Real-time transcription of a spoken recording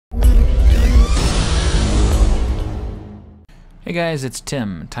Hey guys, it's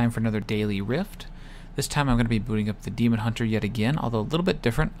Tim. Time for another daily rift. This time I'm going to be booting up the Demon Hunter yet again, although a little bit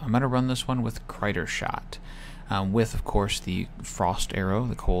different. I'm going to run this one with Kridershot, with of course the Frost Arrow,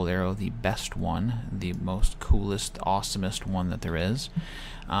 the Cold Arrow, the best one, the most coolest, awesomest one that there is.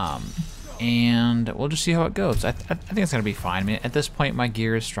 And we'll just see how it goes. I think it's going to be fine. I mean, at this point my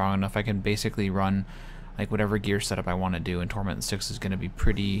gear is strong enough. I can basically run like whatever gear setup I want to do, and Torment 6 is going to be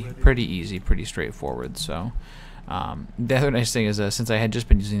pretty easy, pretty straightforward. So. The other nice thing is since I had just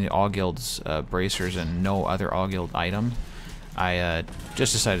been using the All Guild's bracers and no other All Guild item, I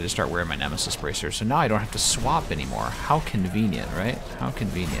just decided to start wearing my Nemesis bracers. So now I don't have to swap anymore. How convenient, right? How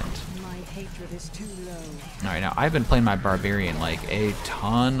convenient. My hatred is too low. Alright, now I've been playing my Barbarian like a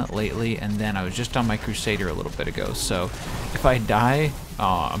ton lately, and then I was just on my Crusader a little bit ago. So if I die,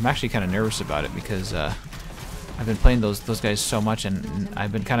 I'm actually kind of nervous about it because I've been playing those guys so much, and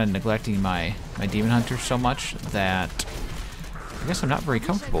I've been kind of neglecting my Demon Hunter so much that I guess I'm not very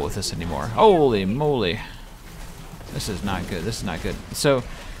comfortable with this anymore. Holy moly. This is not good. This is not good. So,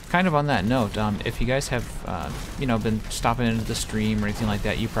 kind of on that note, if you guys have, you know, been stopping into the stream or anything like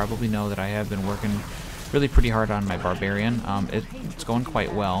that, you probably know that I have been working really pretty hard on my Barbarian. It's going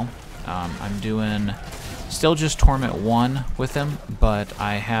quite well. I'm doing still just Torment 1 with him, but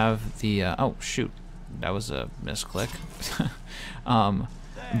I have the, oh shoot. That was a misclick.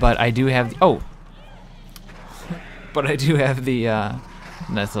 But I do have the, but I do have the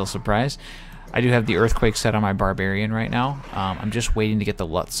nice little surprise. I do have the Earthquake set on my Barbarian right now. I'm just waiting to get the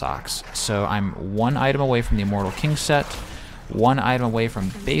Lut Socks. So I'm one item away from the Immortal King set, one item away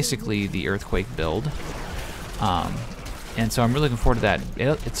from basically the Earthquake build. And so I'm really looking forward to that.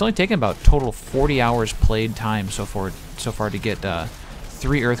 It's only taken about total 40 hours played time so far to get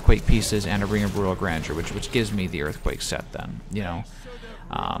 3 Earthquake pieces and a Ring of Brutal Grandeur, which gives me the Earthquake set then, you know.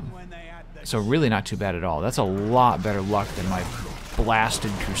 So really not too bad at all. That's a lot better luck than my blasted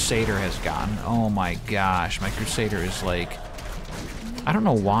Crusader has gotten. Oh my gosh, my Crusader is like... I don't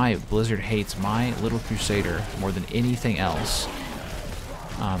know why Blizzard hates my little Crusader more than anything else.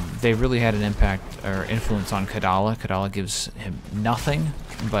 They really had an impact or influence on Kadala. Kadala gives him nothing,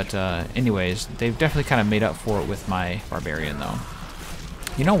 but anyways, they've definitely kind of made up for it with my Barbarian though.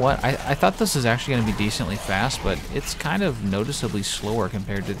 You know what? I thought this is actually going to be decently fast, but it's kind of noticeably slower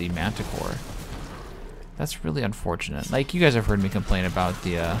compared to the Manticore. That's really unfortunate. Like, you guys have heard me complain about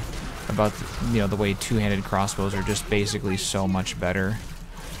the you know, the way two-handed crossbows are just basically so much better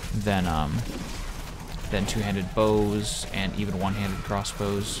than two-handed bows and even one-handed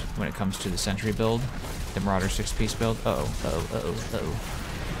crossbows when it comes to the Sentry build, the Marauder 6-piece build.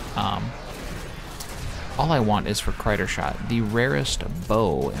 All I want is for Kridershot, the rarest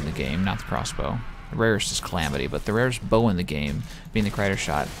bow in the game, not the crossbow. The rarest is Calamity, but the rarest bow in the game being the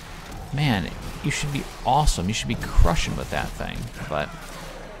Kridershot. Man, you should be awesome. You should be crushing with that thing. But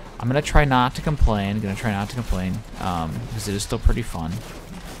I'm going to try not to complain. Because it is still pretty fun.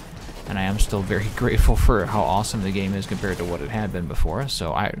 And I am still very grateful for how awesome the game is compared to what it had been before.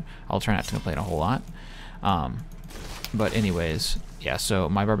 So I'll try not to complain a whole lot. But anyways... yeah, so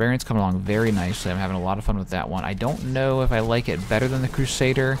my Barbarian's coming along very nicely. I'm having a lot of fun with that one. I don't know if I like it better than the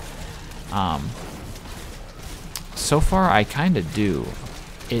Crusader. So far, I kind of do.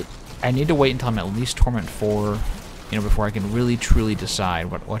 I need to wait until I'm at least Torment 4, you know, before I can really truly decide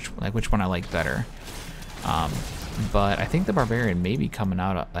which one I like better. But I think the Barbarian may be coming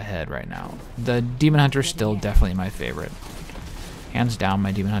out ahead right now. The Demon Hunter is still definitely my favorite. Hands down,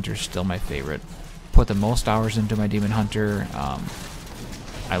 my Demon Hunter is still my favorite. Put the most hours into my Demon Hunter.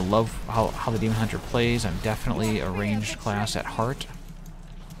 I love how the Demon Hunter plays. I'm definitely a ranged class at heart,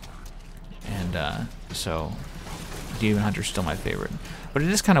 and so Demon Hunter is still my favorite. But it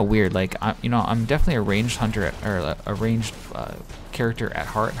is kind of weird. Like, you know, I'm definitely a ranged hunter or a ranged character at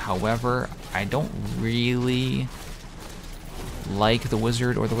heart. However, I don't really like the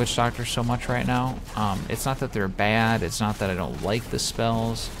Wizard or the Witch Doctor so much right now. It's not that they're bad. It's not that I don't like the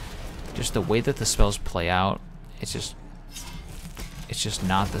spells. Just the way that the spells play out, it's just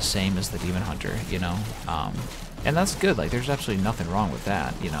not the same as the Demon Hunter, you know. And that's good. Like, there's absolutely nothing wrong with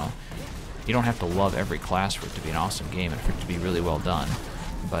that, you know. You don't have to love every class for it to be an awesome game and for it to be really well done.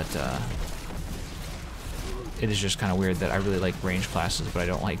 But it is just kind of weird that I really like ranged classes, but I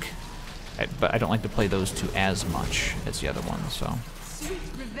don't like to play those two as much as the other ones. So.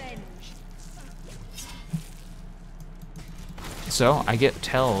 So I get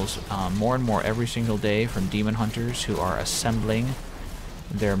tells more and more every single day from Demon Hunters who are assembling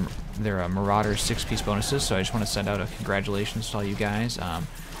their Marauder 6-piece bonuses. So I just want to send out a congratulations to all you guys.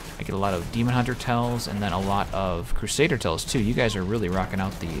 I get a lot of Demon Hunter tells, and then a lot of Crusader tells too. You guys are really rocking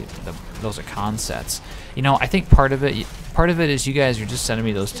out those Akan sets. You know, I think part of it is you guys are just sending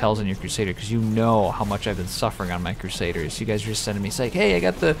me those tells on your Crusader because you know how much I've been suffering on my Crusaders. You guys are just sending me, it's like, hey, I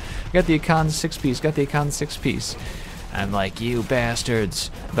got the Akan 6-piece, got the Akan 6-piece. I'm like, you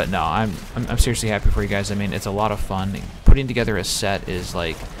bastards. But no, I'm seriously happy for you guys. I mean, it's a lot of fun. Putting together a set is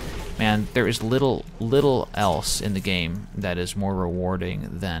like, man, there is little else in the game that is more rewarding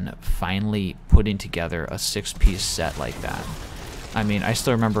than finally putting together a 6-piece set like that. I mean, I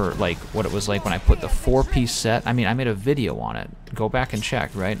still remember like what it was like when I put the 4-piece set. I mean, I made a video on it. Go back and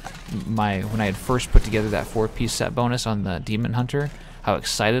check, right? When I had first put together that 4-piece set bonus on the Demon Hunter, how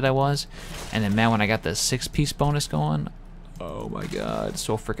excited I was. And then, man, when I got the 6-piece bonus going, oh my god,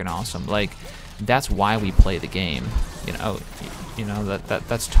 so freaking awesome. Like, that's why we play the game. You know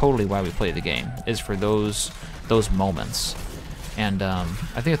that's totally why we play the game, is for those moments. And I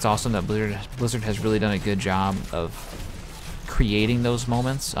think it's awesome that Blizzard has really done a good job of creating those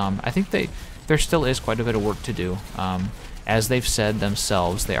moments. I think there still is quite a bit of work to do. As they've said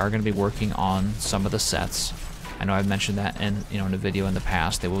themselves, they are going to be working on some of the sets. I know I've mentioned that in a video in the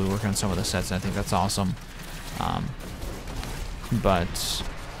past. They will be working on some of the sets, and I think that's awesome. But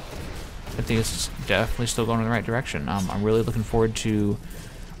I think it's definitely still going in the right direction. I'm really looking forward to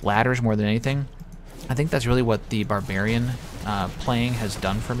ladders more than anything. I think that's really what the Barbarian playing has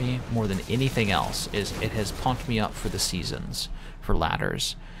done for me more than anything else, is it has pumped me up for the seasons, for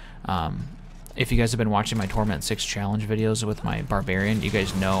ladders. If you guys have been watching my Torment 6 challenge videos with my Barbarian, you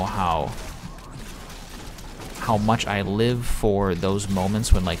guys know how much I live for those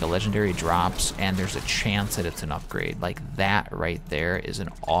moments when like a legendary drops and there's a chance that it's an upgrade. Like, that right there is an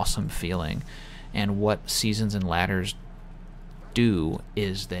awesome feeling. And what seasons and ladders do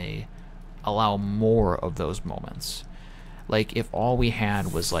is they allow more of those moments. Like, if all we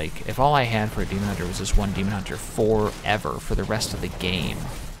had was like, if all I had for a Demon Hunter was this one Demon Hunter forever, for the rest of the game,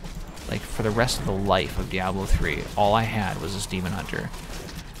 like for the rest of the life of Diablo 3, all I had was this Demon Hunter,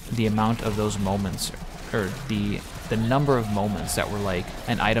 the amount of those moments, or the number of moments that were like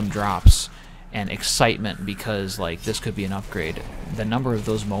an item drops and excitement because like this could be an upgrade, the number of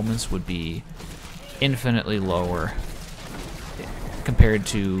those moments would be infinitely lower compared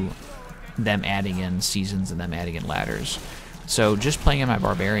to them adding in seasons and them adding in ladders. So just playing in my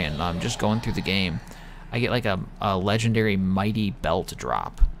Barbarian, just going through the game, I get like a legendary Mighty Belt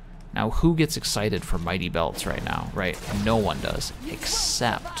drop. Now, who gets excited for Mighty Belts right now, right? No one does,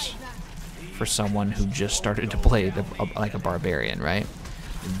 except for someone who just started to play like a Barbarian, right?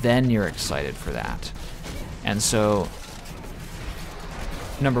 Then you're excited for that. And so,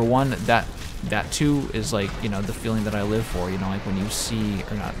 number one, that too is like, the feeling that I live for, like when you see,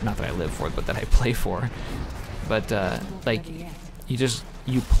 or not that I live for, but that I play for. But like,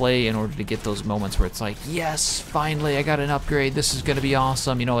 you play in order to get those moments where it's like, yes, finally I got an upgrade, this is gonna be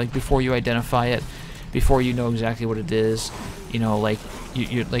awesome, like before you identify it, before you know exactly what it is, like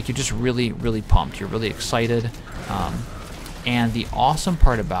you're just really, really pumped, you're really excited. And the awesome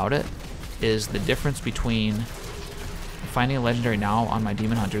part about it is the difference between finding a legendary now on my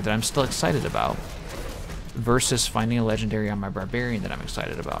Demon Hunter that I'm still excited about versus finding a legendary on my Barbarian that I'm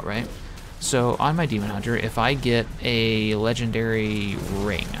excited about, right? So on my Demon Hunter, if I get a legendary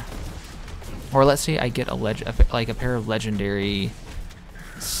ring, or let's say I get a pair of legendary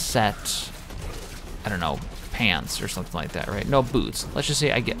set, I don't know, pants or something like that, right? No, boots. Let's just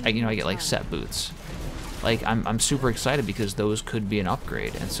say I get like set boots. Like, I'm super excited because those could be an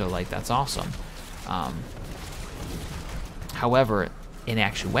upgrade, and so like that's awesome. However, in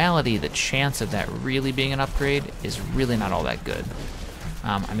actuality, the chance of that really being an upgrade is really not all that good.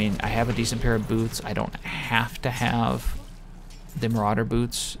 I mean, I have a decent pair of boots. I don't have to have the Marauder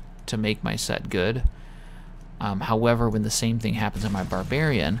boots to make my set good. However, when the same thing happens on my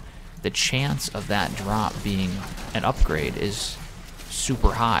Barbarian, the chance of that drop being an upgrade is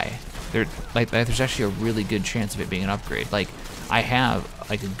super high. There's actually a really good chance of it being an upgrade. Like, I have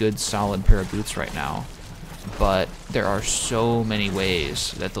like a good solid pair of boots right now, but there are so many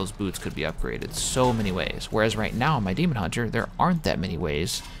ways that those boots could be upgraded, so many ways. Whereas right now in my Demon Hunter, there aren't that many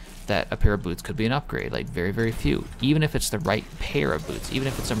ways that a pair of boots could be an upgrade, like very, very few. Even if it's the right pair of boots, even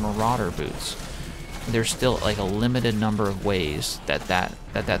if it's a Marauder boots, there's still like a limited number of ways that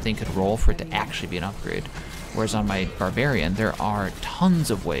thing could roll for it to actually be an upgrade. Whereas on my Barbarian, there are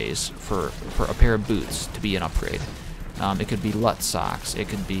tons of ways for a pair of boots to be an upgrade. It could be Lut socks. It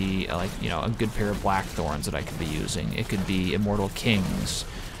could be a good pair of Blackthorns that I could be using. It could be Immortal Kings.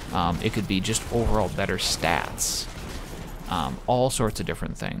 It could be just overall better stats. All sorts of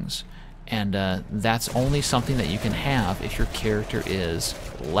different things. And that's only something that you can have if your character is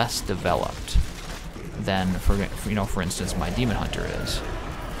less developed than, for instance, my Demon Hunter is.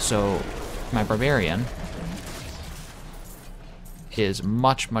 So my Barbarian is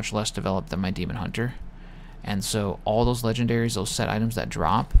much, much less developed than my Demon Hunter. And so all those legendaries, those set items that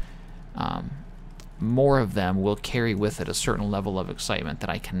drop, more of them will carry with it a certain level of excitement that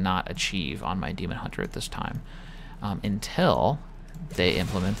I cannot achieve on my Demon Hunter at this time. Until they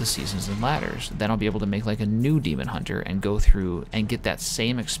implement the seasons and ladders. Then I'll be able to make like a new Demon Hunter and go through and get that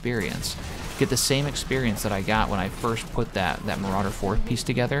same experience. Get the same experience that I got when I first put that Marauder 4th piece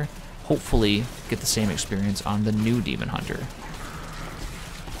together. Hopefully get the same experience on the new Demon Hunter.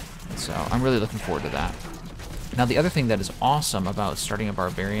 So I'm really looking forward to that. Now the other thing that is awesome about starting a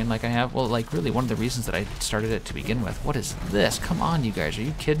Barbarian like I have, well, like really one of the reasons that I started it to begin with. What is this? Come on, you guys, are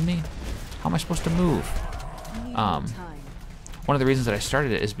you kidding me? How am I supposed to move? One of the reasons that I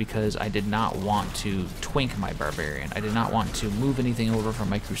started it is because I did not want to twink my Barbarian. I did not want to move anything over from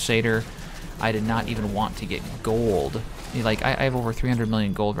my Crusader. I did not even want to get gold. Like, I have over 300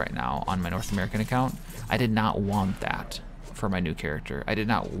 million gold right now on my North American account. I did not want that for my new character. I did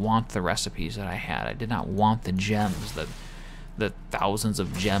not want the recipes that I had. I did not want the gems, the thousands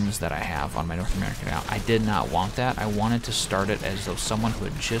of gems that I have on my North American account. I did not want that. I wanted to start it as though someone who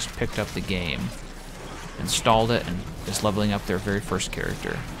had just picked up the game, installed it, and is leveling up their very first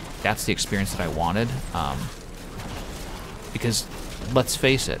character. That's the experience that I wanted. Because, let's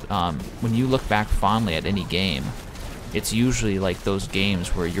face it, when you look back fondly at any game, it's usually like those games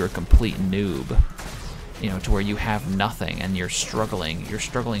where you're a complete noob, you know, to where you have nothing and you're struggling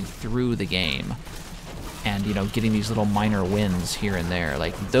through the game, and, you know, getting these little minor wins here and there.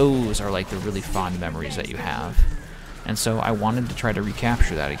 Like, those are like the really fond memories that you have. And so I wanted to try to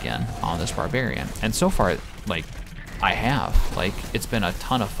recapture that again on this Barbarian. And so far, like, I have. Like, it's been a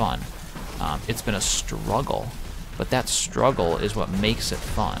ton of fun. It's been a struggle, but that struggle is what makes it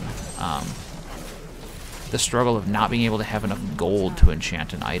fun. The struggle of not being able to have enough gold to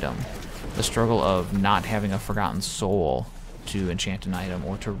enchant an item. The struggle of not having a Forgotten Soul to enchant an item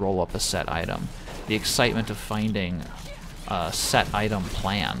or to roll up a set item. The excitement of finding a set item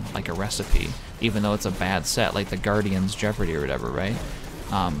plan, like a recipe, even though it's a bad set, like the Guardian's Jeopardy or whatever, right?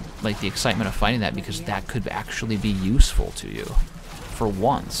 Like the excitement of finding that because that could actually be useful to you for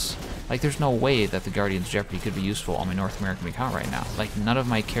once. Like, there's no way that the Guardian's Jeopardy could be useful on my North American account right now. Like, none of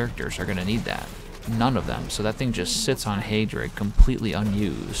my characters are going to need that. None of them. So that thing just sits on Hadrig completely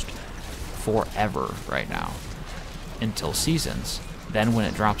unused forever right now until seasons. Then when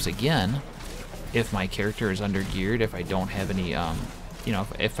it drops again, if my character is under-geared, if I don't have any, you know,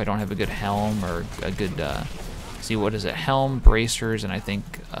 if I don't have a good helm or a good, see, what is it? Helm, bracers, and I think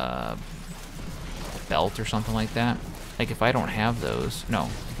belt or something like that. Like, if I don't have those, no,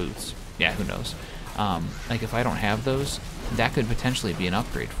 boots. Yeah, who knows? Like, if I don't have those, that could potentially be an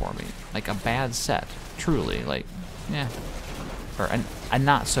upgrade for me. Like, a bad set, truly, like, yeah. Or a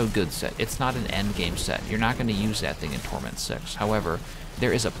not-so-good set. It's not an endgame set. You're not going to use that thing in Torment 6. However,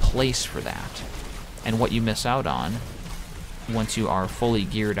 there is a place for that. And what you miss out on, once you are fully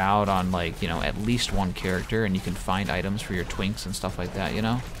geared out on, like, you know, at least one character, and you can find items for your twinks and stuff like that, you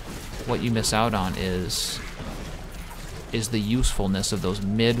know? What you miss out on is the usefulness of those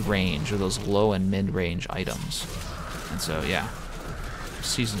mid-range, or those low and mid-range items. And so, yeah,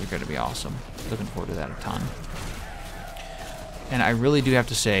 seasons are going to be awesome. Looking forward to that a ton. And I really do have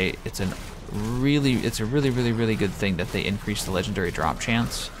to say, it's a really, really good thing that they increased the legendary drop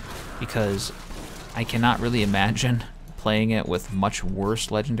chance, because I cannot really imagine playing it with much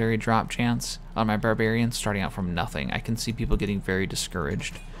worse legendary drop chance on my Barbarian, starting out from nothing. I can see people getting very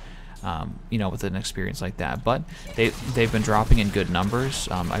discouraged, you know, with an experience like that. But they've been dropping in good numbers.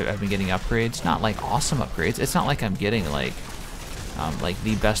 I've been getting upgrades, not like awesome upgrades. It's not like I'm getting like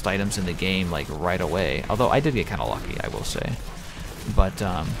the best items in the game like right away. Although I did get kind of lucky, I will say. But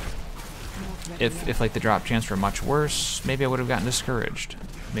if like the drop chance were much worse, maybe I would have gotten discouraged.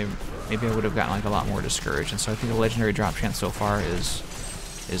 Maybe I would have gotten like a lot more discouraged. And so I think the legendary drop chance so far is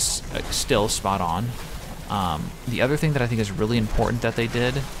still spot on. The other thing that I think is really important that they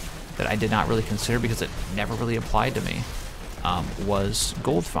did, that I did not really consider because it never really applied to me, was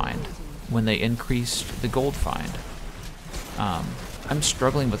gold find. When they increased the gold find, I'm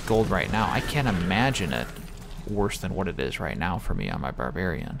struggling with gold right now. I can't imagine it worse than what it is right now for me on my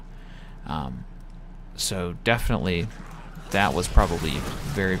Barbarian. So definitely that was probably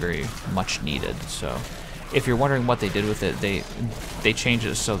very, very much needed. So if you're wondering what they did with it, they changed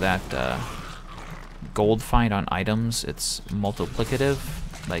it so that gold find on items, it's multiplicative.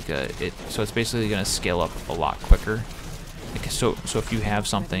 Like so it's basically going to scale up a lot quicker. so if you have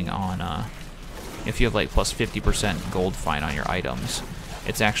something on, if you have like plus 50% gold find on your items,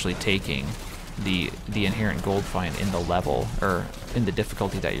 it's actually taking the inherent gold find in the level or in the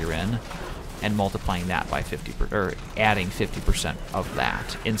difficulty that you're in, and multiplying that by 50%, or adding 50% of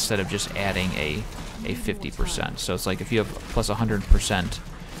that instead of just adding a 50%. So it's like if you have plus 100%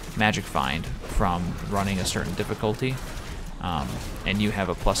 magic find from running a certain difficulty, and you have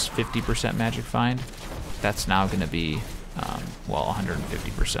a plus 50% magic find, that's now going to be, well,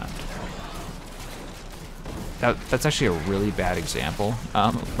 150%. That's actually a really bad example.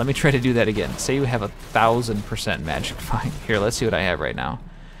 Let me try to do that again. Say you have 1,000% magic find. Here, let's see what I have right now.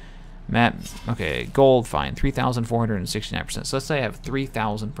 Okay, gold find, 3,469%. So let's say I have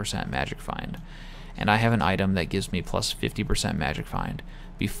 3,000% magic find, and I have an item that gives me plus 50% magic find.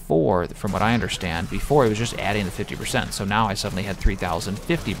 Before, from what I understand, before it was just adding the 50%, so now I suddenly had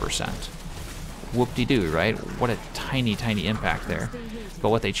 3,050%. Whoop-de-doo, right? What a tiny, tiny impact there. But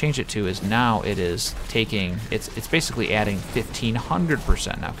what they changed it to is now it is taking, it's basically adding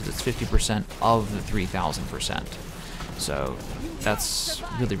 1,500% now, because it's 50% of the 3,000%. So that's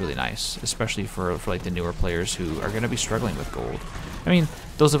really, really nice, especially for like the newer players who are going to be struggling with gold. I mean,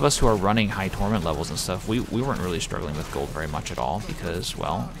 those of us who are running high torment levels and stuff, we weren't really struggling with gold very much at all, because,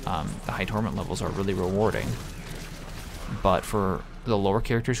 well, the high torment levels are really rewarding. But for the lower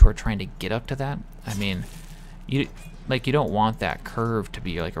characters who are trying to get up to that, I mean, you don't want that curve to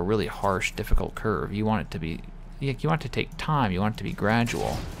be like a really harsh, difficult curve. You want it to be, you want it to take time, you want it to be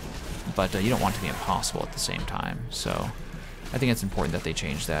gradual, but you don't want it to be impossible at the same time. So I think it's important that they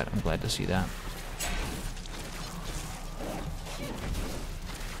change that. I'm glad to see that.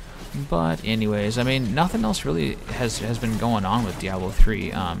 But anyways, I mean, nothing else really has been going on with Diablo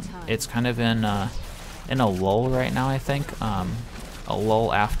 3. It's kind of in a lull right now, I think. A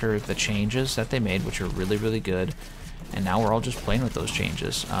lull after the changes that they made, which are really, really good. And now we're all just playing with those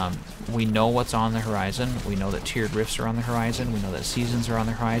changes. We know what's on the horizon. We know that tiered rifts are on the horizon. We know that seasons are on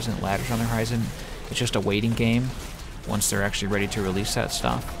the horizon, ladders are on the horizon. It's just a waiting game once they're actually ready to release that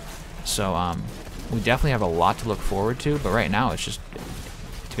stuff. So we definitely have a lot to look forward to. But right now, it's just,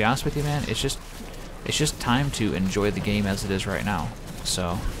 to be honest with you, man, it's just time to enjoy the game as it is right now.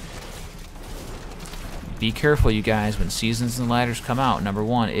 So be careful, you guys, when seasons and ladders come out. Number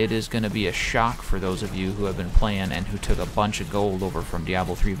one, it is going to be a shock for those of you who have been playing and who took a bunch of gold over from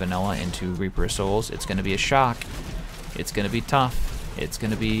Diablo 3 Vanilla into Reaper of Souls. It's going to be a shock. It's going to be tough. It's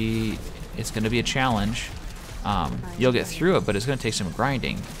going to be a challenge. You'll get through it, but it's going to take some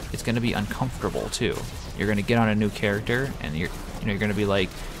grinding. It's going to be uncomfortable too. You're going to get on a new character, and you're going to be like,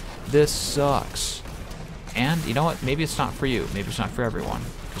 this sucks. And you know what? Maybe it's not for you. Maybe it's not for everyone.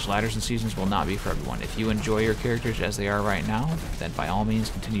 Because ladders and seasons will not be for everyone. If you enjoy your characters as they are right now, then by all means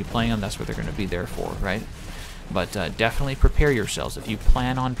continue playing them. That's what they're going to be there for, right? But definitely prepare yourselves. If you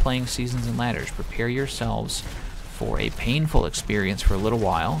plan on playing seasons and ladders, prepare yourselves for a painful experience for a little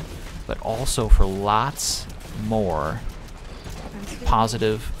while, but also for lots more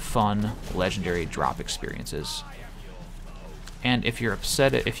positive, fun, legendary drop experiences. And if you're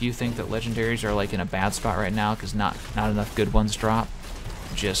upset, if you think that legendaries are like in a bad spot right now because not enough good ones drop,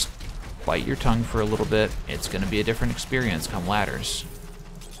 just bite your tongue for a little bit. It's going to be a different experience come ladders.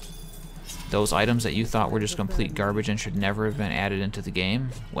 Those items that you thought were just complete garbage and should never have been added into the game,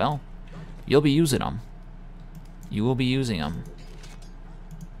 well, you'll be using them. You will be using them.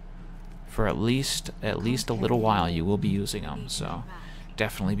 For at least a little while, you will be using them. So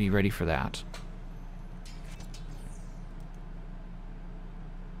definitely be ready for that.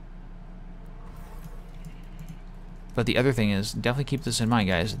 But the other thing is, definitely keep this in mind,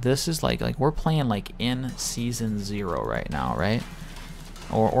 guys. This is like we're playing like in Season 0 right now, right?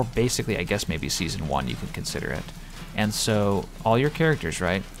 Or basically, I guess maybe Season 1, you can consider it. And so, all your characters,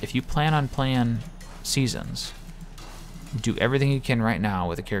 right? If you plan on playing Seasons, do everything you can right now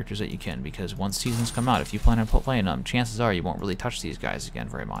with the characters that you can, because once Seasons come out, if you plan on playing them, chances are you won't really touch these guys again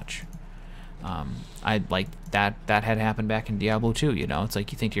very much. I like that had happened back in Diablo 2, you know. It's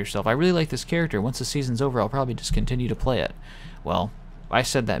like you think to yourself, I really like this character. Once the season's over, I'll probably just continue to play it. Well, I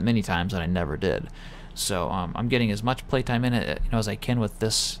said that many times and I never did. So I'm getting as much playtime in it, as I can with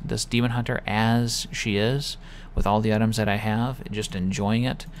this Demon Hunter as she is, with all the items that I have, just enjoying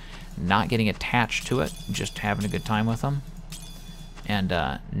it, not getting attached to it, just having a good time with them,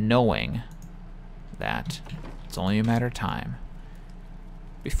 and knowing that it's only a matter of time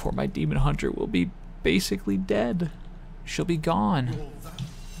before my Demon Hunter will be basically dead. She'll be gone.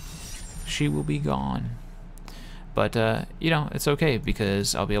 She will be gone. But, you know, it's okay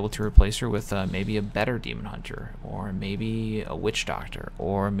because I'll be able to replace her with maybe a better Demon Hunter, or maybe a Witch Doctor,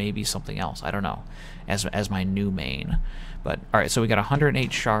 or maybe something else. I don't know, as my new main. But, alright, so we got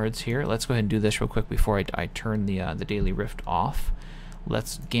 108 shards here. Let's go ahead and do this real quick before I turn the Daily Rift off.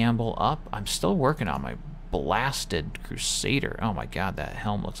 Let's gamble up. I'm still working on my blasted Crusader. Oh my god, that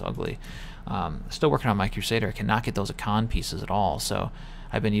helm looks ugly. Still working on my Crusader. I cannot get those Icon pieces at all, so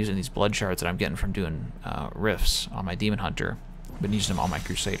I've been using these blood shards that I'm getting from doing rifts on my Demon Hunter. I've been using them on my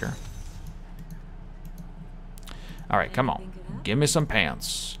Crusader. Alright, come on. Give me some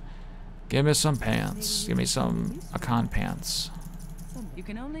pants. Give me some pants. Give me some Icon pants. You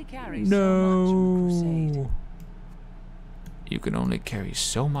can only carry so much from the Crusade. You can only carry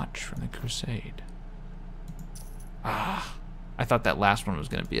so much from the Crusade. Ah, I thought that last one was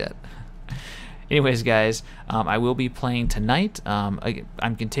going to be it. Anyways, guys, I will be playing tonight.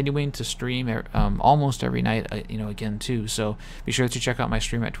 I'm continuing to stream almost every night, you know, again, too. So be sure to check out my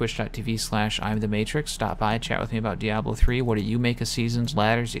stream at twitch.tv/I'mTheMatrix. Stop by, chat with me about Diablo 3. What do you make of Seasons,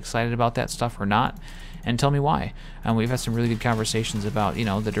 Ladders? You excited about that stuff or not? And tell me why. We've had some really good conversations about, you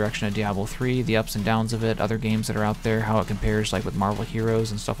know, the direction of Diablo 3, the ups and downs of it, other games that are out there, how it compares, like, with Marvel Heroes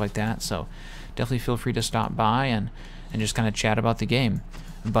and stuff like that. So definitely feel free to stop by and just kind of chat about the game.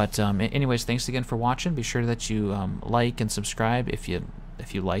 But anyways, thanks again for watching. Be sure that you like and subscribe if you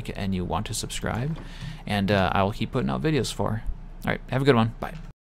like it and you want to subscribe. And I will keep putting out videos for. All right, have a good one. Bye.